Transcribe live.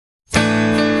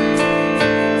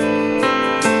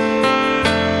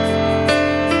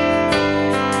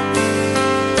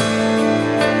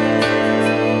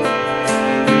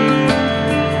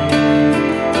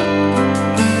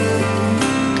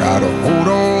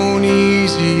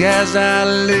as I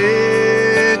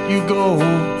let you go.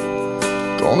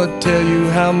 Gonna tell you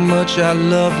how much I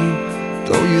love you,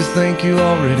 though you think you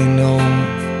already know.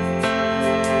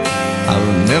 I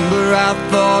remember I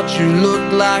thought you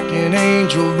looked like an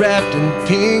angel wrapped in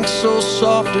pink, so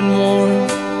soft and warm.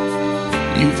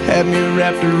 You've had me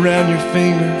wrapped around your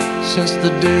finger since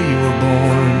the day you were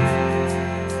born.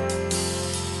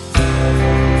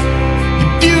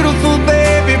 You're beautiful,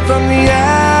 baby, from the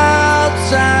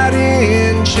outside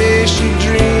in. Chase your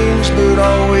dreams, but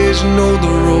always know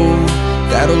the road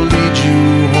that'll lead you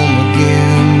home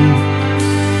again.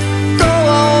 Go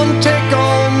on, take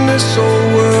on this old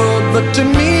world, but to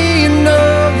me, you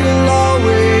know you'll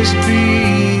always be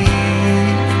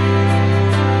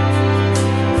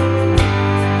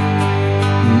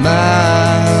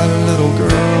my little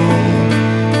girl.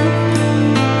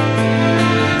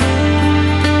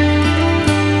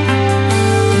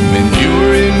 When you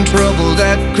were in trouble,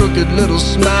 that crooked little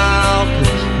smile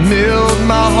could melt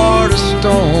my heart of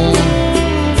stone.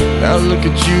 Now look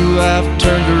at you, I've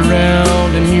turned around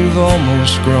and you've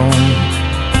almost grown.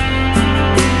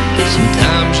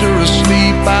 Sometimes you're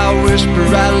asleep, I whisper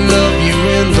I love you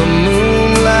in the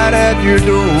moonlight at your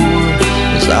door.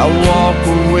 As I walk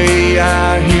away,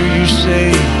 I hear you say,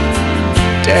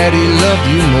 Daddy, love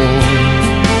you more.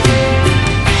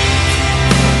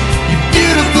 You're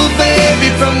beautiful, baby,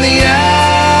 from the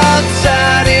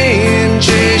outside in.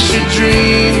 Chase your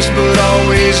dreams, but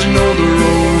always know the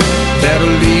road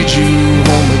that'll lead you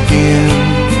home again.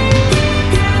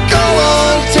 Go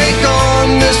on, take on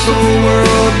this whole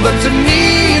world, but to me